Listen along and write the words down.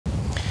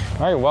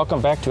All right,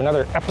 welcome back to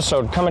another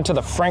episode coming to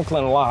the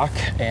Franklin Lock,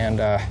 and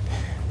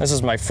this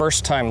is my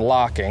first time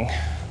locking.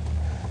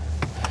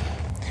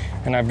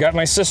 And I've got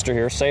my sister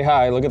here. Say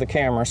hi. Look at the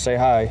camera. Say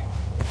hi.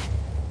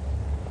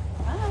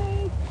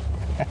 Hi.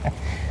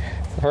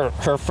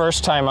 Her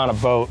first time on a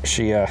boat.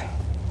 She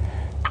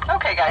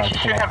Okay, guys, you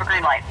should have a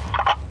green light.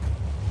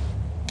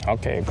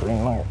 Okay,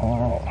 green light.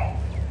 All right.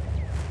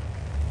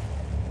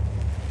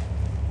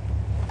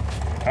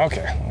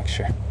 Okay, make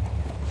sure.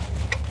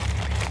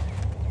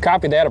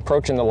 Copy that.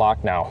 Approaching the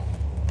lock now.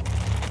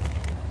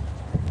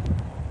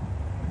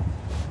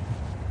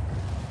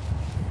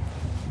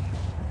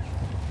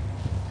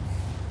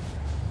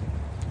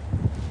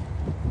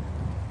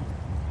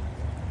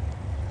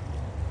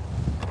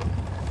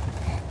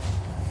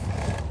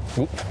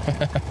 Oop.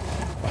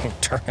 I'm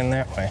turning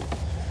that way.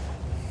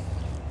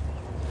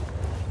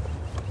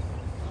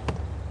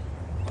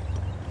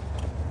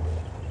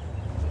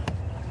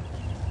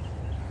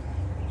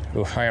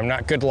 Ooh, I am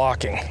not good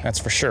locking, that's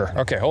for sure.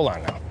 Okay, hold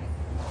on now.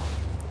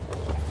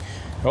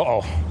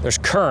 Uh-oh, there's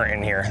current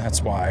in here,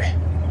 that's why.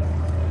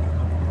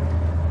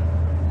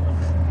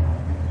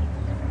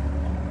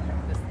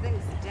 This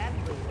thing's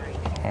deadly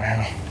right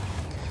now.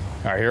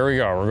 All right, here we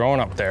go, we're going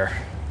up there.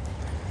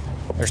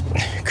 There's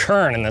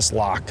current in this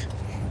lock.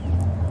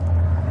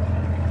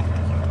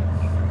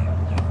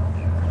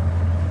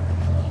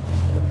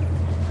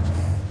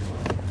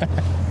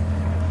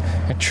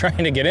 I'm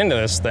trying to get into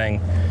this thing.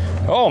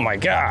 Oh my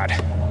God.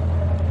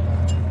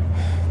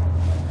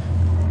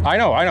 I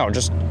know,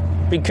 just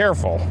be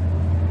careful.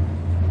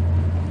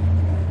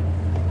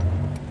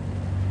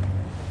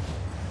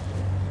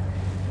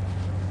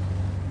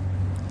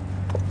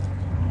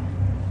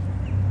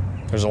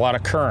 There's a lot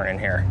of current in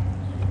here.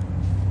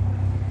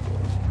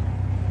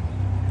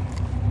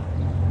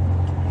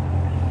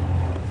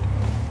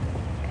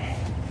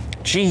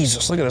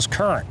 Jesus, look at this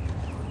current.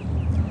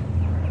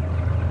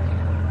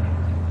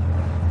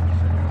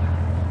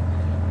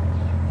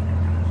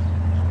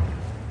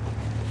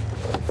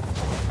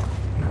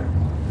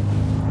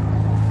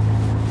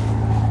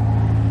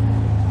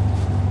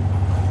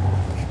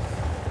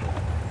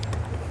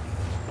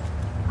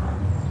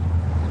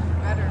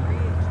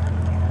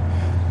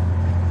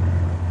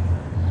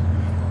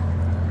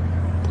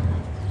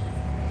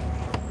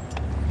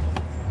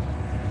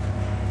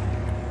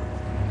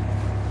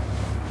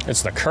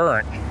 It's the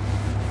current.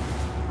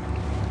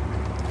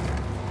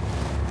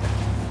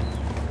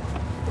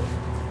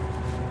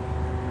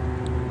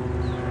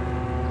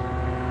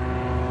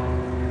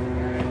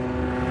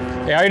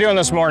 Hey, how you doing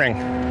this morning?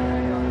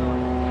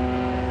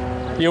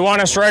 You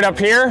want us right up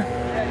here?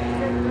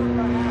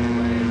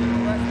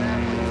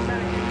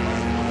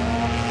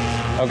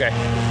 Okay.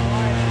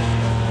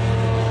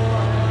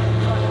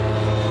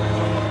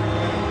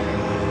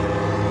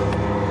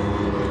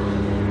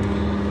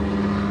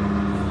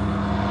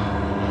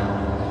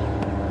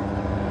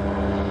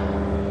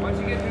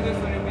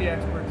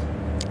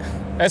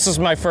 This is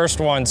my first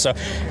one, so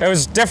it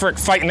was different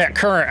fighting that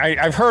current.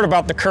 I've heard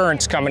about the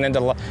currents coming into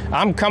the...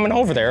 I'm coming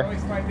over there.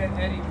 Always fight that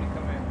eddy when you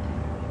come in.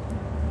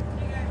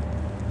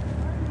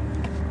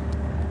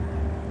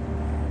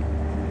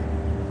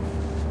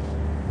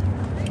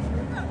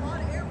 We've got a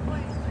lot of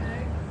airplanes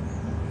today.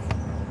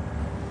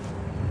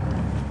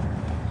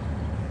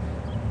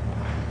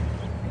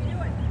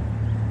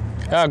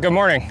 How you doing? Good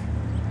morning.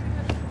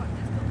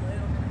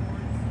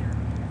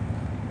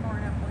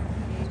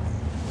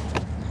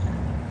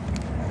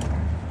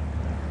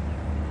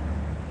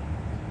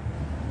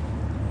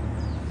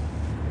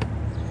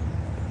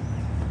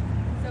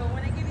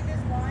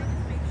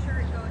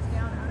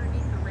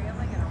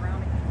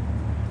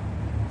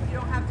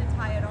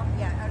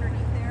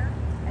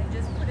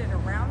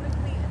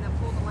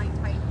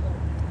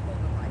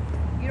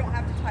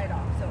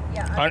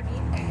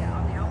 Yeah,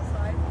 on the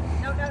outside.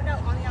 No, on the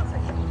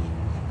outside.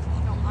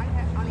 No,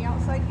 on the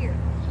outside here.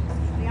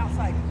 On the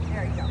outside.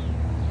 There you go.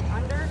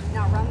 Under.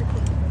 Now around the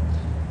cleat.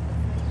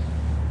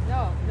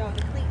 No, the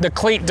cleat. The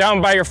cleat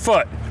down by your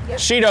foot. Yep.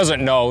 She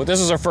doesn't know.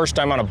 This is her first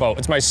time on a boat.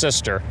 It's my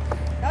sister.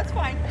 That's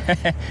fine. You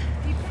picked me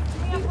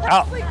up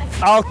last week.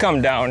 I'll come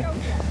down.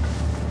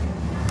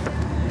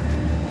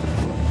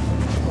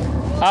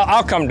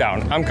 I'll come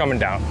down. I'm coming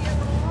down.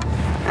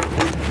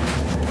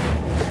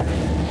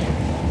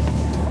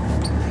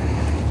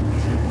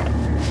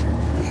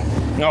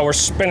 No, we're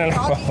spinning.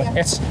 I'll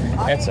get you.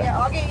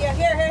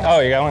 Here. Oh,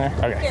 you got one there?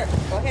 Okay. Here,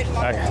 go ahead and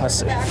lock Okay, let's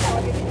see. back.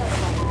 I'll give you another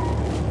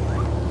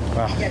one.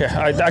 Well,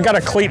 yeah, I got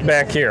a cleat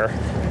back here.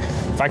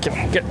 If I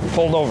can get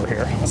pulled over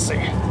here. Let's see.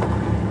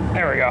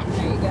 There we go.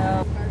 There you go.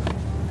 And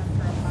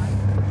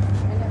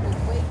it was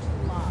way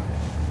too long.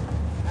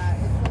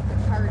 It's like the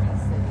party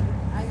city.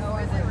 I know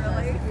it's like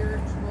really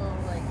spiritual,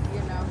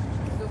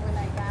 so when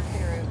I got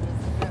there, it was a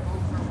bit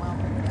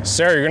overwhelming.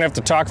 Sarah, you're gonna have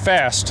to talk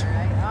fast. All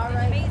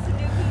right. Meet some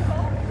new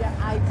people? Yeah,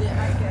 I did.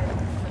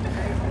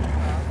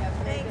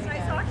 Thanks,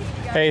 nice talking to you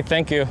guys. Hey,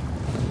 thank you.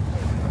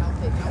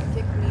 Don't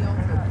kick me over.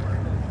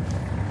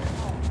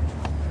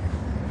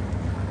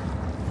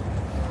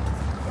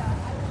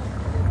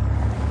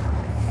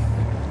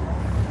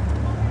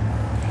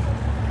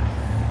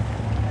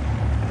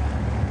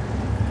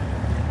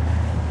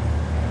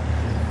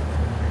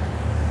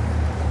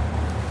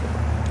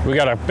 We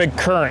got a big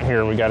current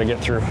here we got to get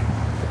through.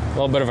 A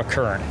little bit of a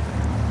current.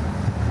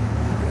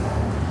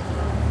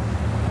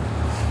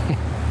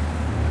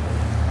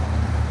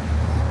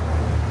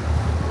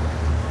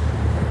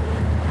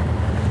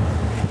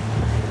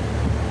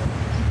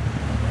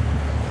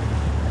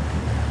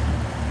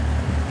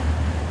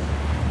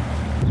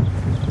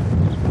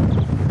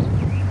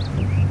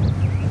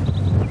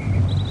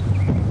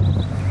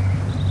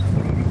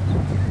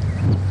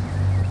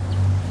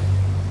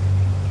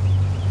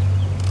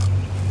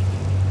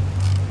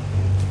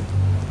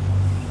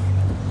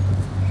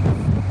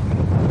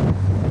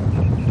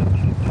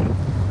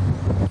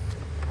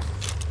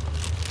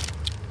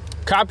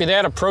 Copy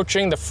that,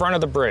 approaching the front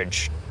of the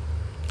bridge.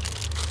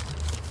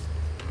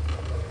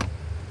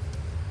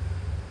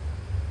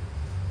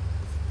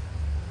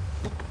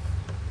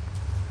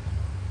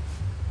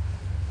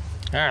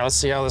 All right, let's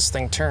see how this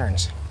thing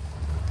turns.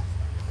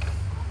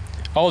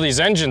 Oh, these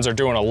engines are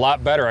doing a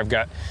lot better. I've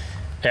got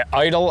at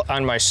idle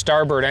on my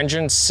starboard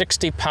engine,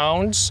 60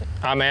 pounds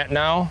I'm at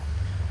now.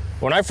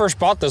 When I first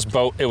bought this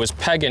boat, it was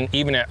pegging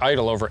even at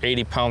idle over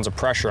 80 pounds of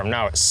pressure. I'm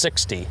now at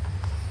 60.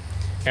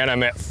 And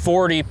I'm at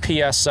 40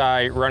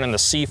 PSI running the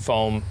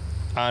seafoam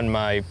on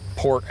my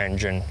port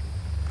engine.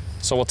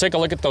 So we'll take a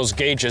look at those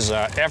gauges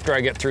after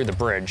I get through the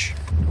bridge.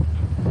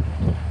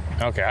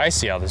 Okay, I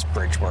see how this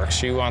bridge works.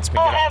 She wants me to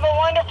get up. Have a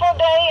wonderful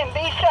day and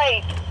be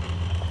safe.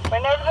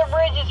 Whenever the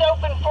bridge is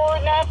open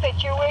forward enough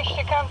that you wish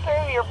to come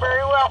through, you're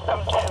very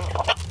welcome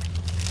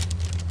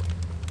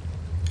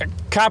to.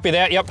 Copy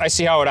that. Yep, I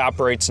see how it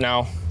operates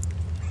now.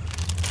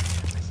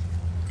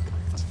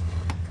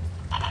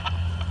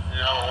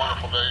 You have a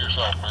wonderful day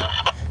yourself, man.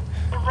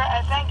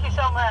 Thank you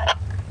so much.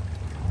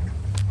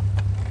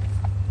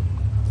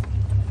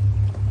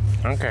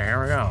 Okay,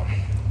 here we go.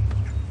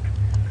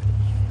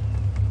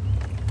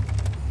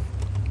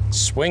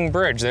 Swing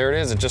bridge, there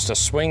it is. It's just a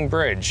swing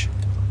bridge.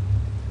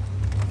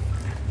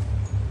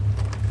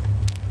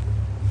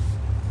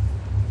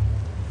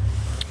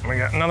 We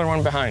got another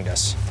one behind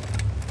us.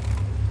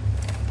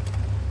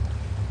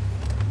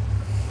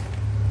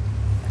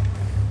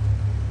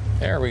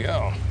 There we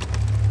go.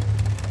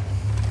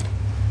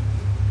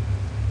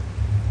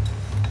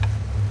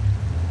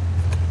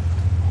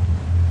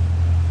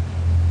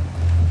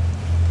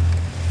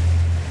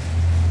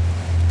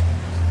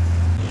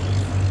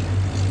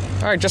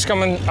 All right, just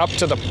coming up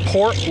to the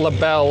Port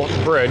Labelle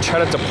Bridge,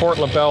 headed to Port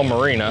Labelle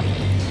Marina.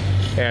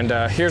 And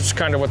here's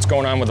kind of what's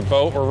going on with the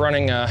boat. We're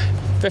running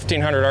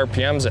 1,500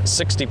 RPMs at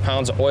 60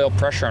 pounds of oil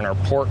pressure on our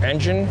port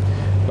engine,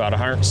 about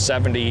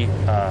 170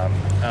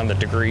 on the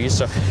degrees.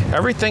 So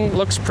everything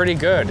looks pretty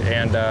good.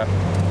 And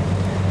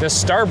this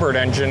starboard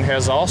engine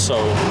has also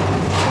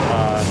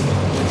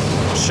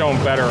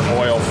shown better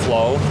oil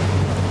flow.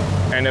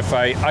 And if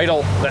I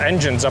idle the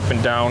engines up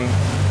and down,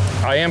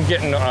 I am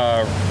getting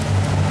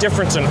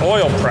difference in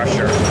oil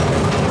pressure.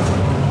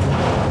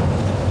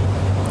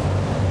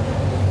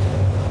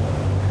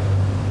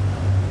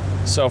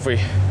 So if we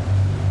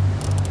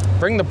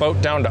bring the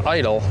boat down to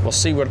idle, we'll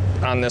see what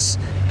on this,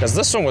 because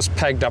this one was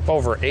pegged up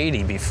over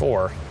 80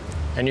 before,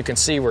 and you can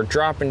see we're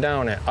dropping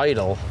down at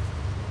idle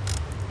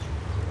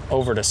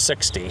over to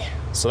 60.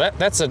 So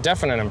that's a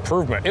definite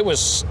improvement. It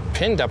was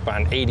pinned up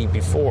on 80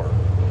 before.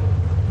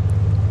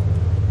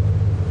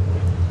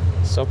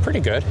 So pretty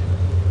good.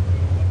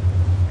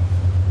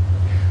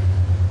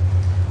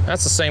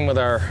 That's the same with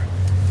our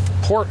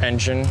port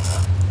engine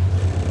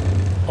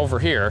over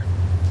here.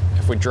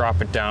 If we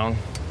drop it down,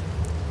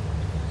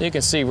 you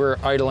can see we're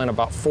idling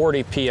about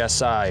 40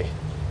 PSI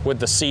with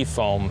the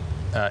seafoam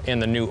in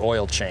the new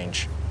oil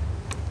change.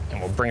 And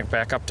we'll bring it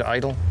back up to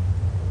idle.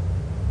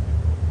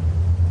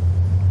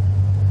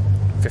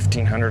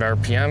 1,500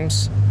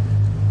 RPMs.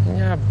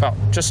 Yeah,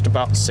 just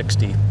about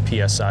 60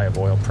 PSI of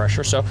oil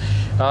pressure. So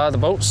the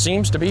boat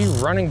seems to be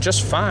running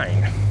just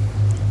fine.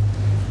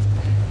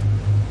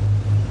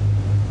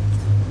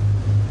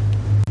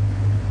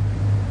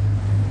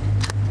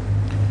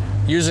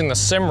 Using the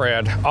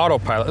Simrad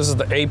autopilot, this is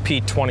the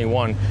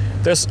AP21.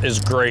 This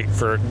is great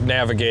for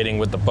navigating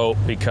with the boat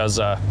because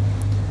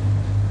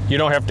you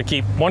don't have to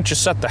keep, once you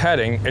set the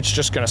heading, it's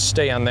just gonna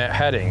stay on that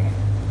heading.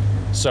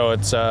 So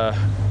it's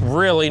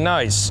really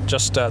nice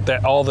just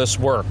that all this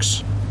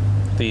works.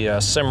 The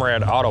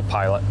Simrad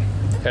autopilot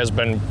has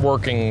been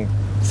working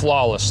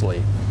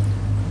flawlessly.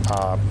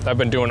 I've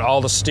been doing all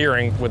the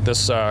steering with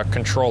this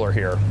controller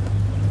here.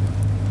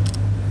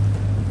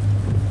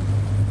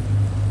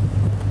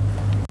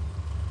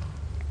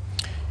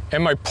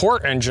 And my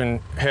port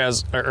engine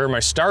has, or my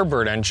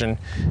starboard engine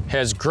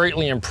has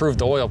greatly improved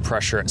the oil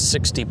pressure at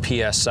 60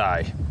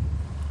 PSI.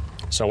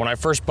 So when I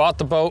first bought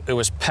the boat, it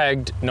was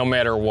pegged no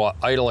matter what,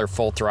 idle or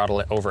full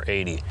throttle at over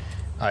 80.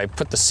 I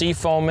put the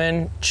seafoam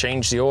in,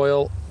 changed the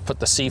oil, put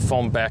the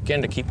seafoam back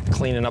in to keep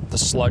cleaning up the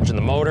sludge in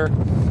the motor.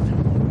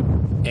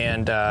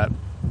 And at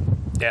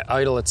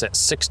idle, it's at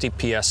 60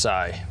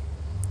 PSI.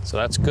 So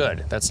that's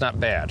good, that's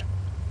not bad.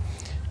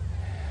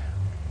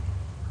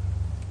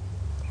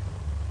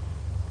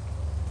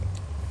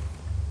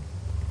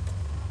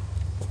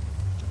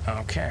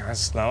 Okay,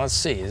 now let's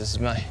see. This is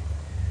my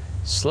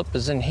Slip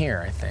is in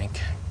here, I think.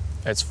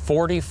 It's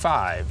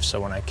 45, so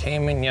when I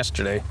came in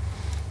yesterday.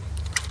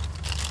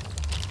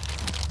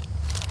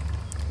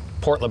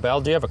 Port Labelle,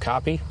 do you have a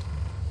copy?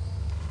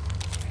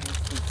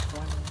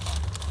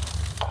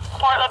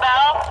 Port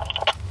Labelle?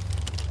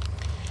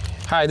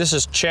 Hi, this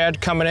is Chad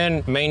coming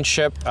in,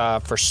 Mainship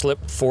for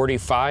slip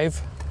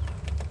 45.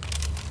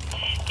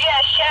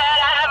 Yes, Chad,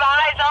 I have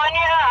eyes on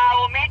you. I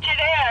will meet you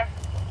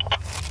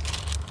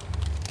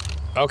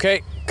there.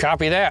 Okay,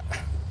 copy that.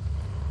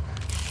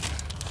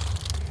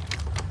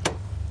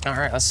 All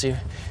right, let's see.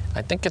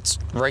 I think it's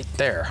right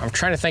there. I'm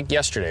trying to think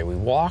yesterday. We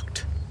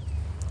walked.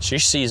 She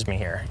sees me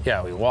here.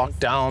 Yeah, we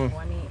walked down.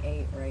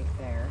 28 right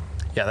there.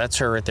 Yeah, that's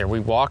her right there. We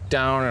walked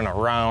down and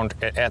around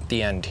at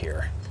the end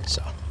here.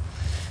 So,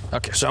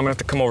 okay, so I'm gonna have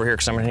to come over here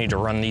because I'm gonna need to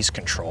run these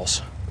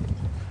controls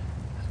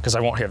because I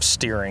won't have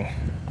steering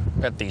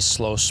at these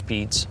slow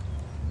speeds.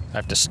 I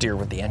have to steer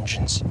with the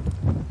engines.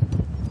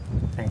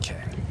 Okay.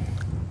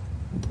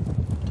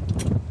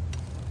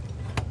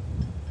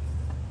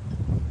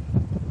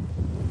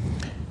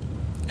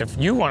 If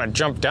you want to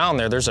jump down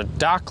there, there's a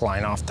dock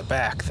line off the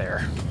back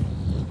there.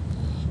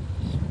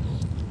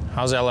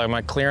 How's that? Am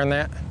I clear on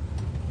that?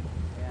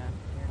 Yeah,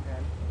 you're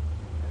good.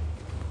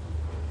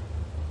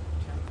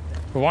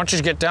 Well, why don't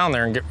you get down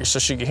there and get so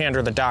she can hand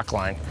her the dock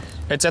line.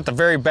 It's at the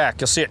very back.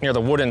 You'll see it near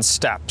the wooden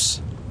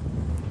steps.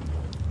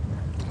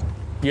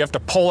 You have to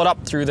pull it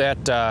up through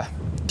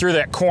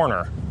that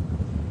corner.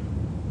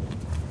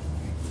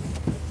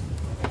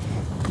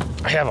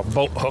 I have a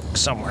boat hook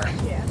somewhere.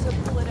 Yeah, so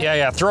pull it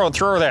Yeah, throw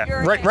that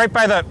right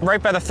by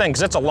the thing,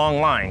 'cause it's a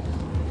long line.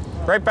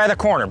 Right by the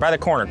corner,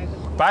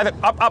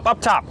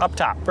 up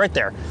top, right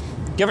there.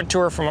 Give it to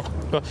her from.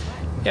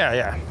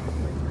 Yeah.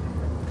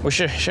 We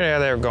should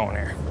have that going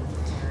here.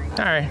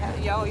 All right.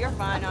 Yo, you're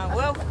fine.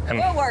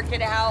 We'll work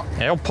it out.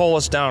 It'll pull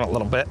us down a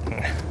little bit,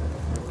 and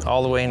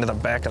all the way into the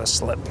back of the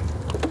slip.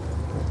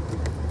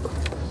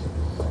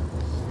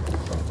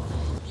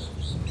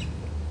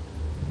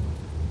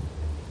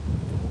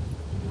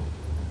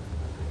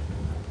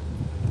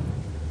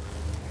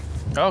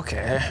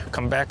 Okay,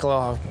 come back a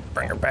little,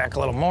 bring her back a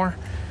little more.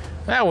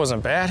 That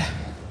wasn't bad.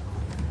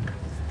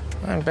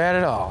 Not bad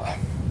at all.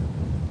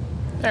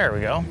 There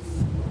we go.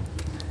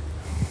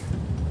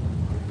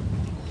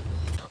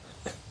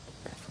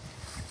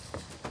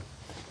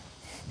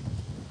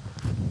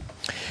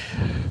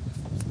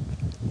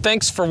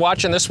 Thanks for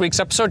watching this week's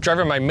episode.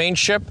 Driving my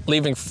Mainship,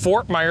 leaving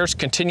Fort Myers,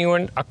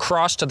 continuing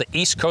across to the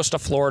east coast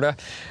of Florida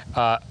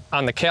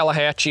on the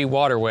Caloosahatchee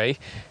waterway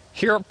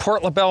here at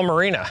Port Labelle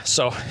Marina.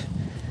 So,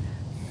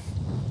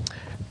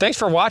 thanks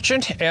for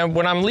watching, and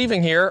when I'm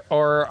leaving here,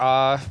 or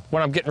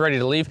when I'm getting ready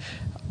to leave,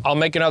 I'll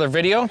make another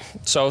video,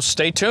 so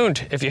stay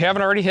tuned. If you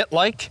haven't already, hit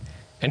like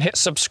and hit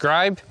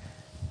subscribe,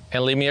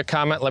 and leave me a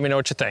comment. Let me know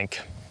what you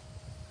think.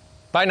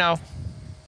 Bye now.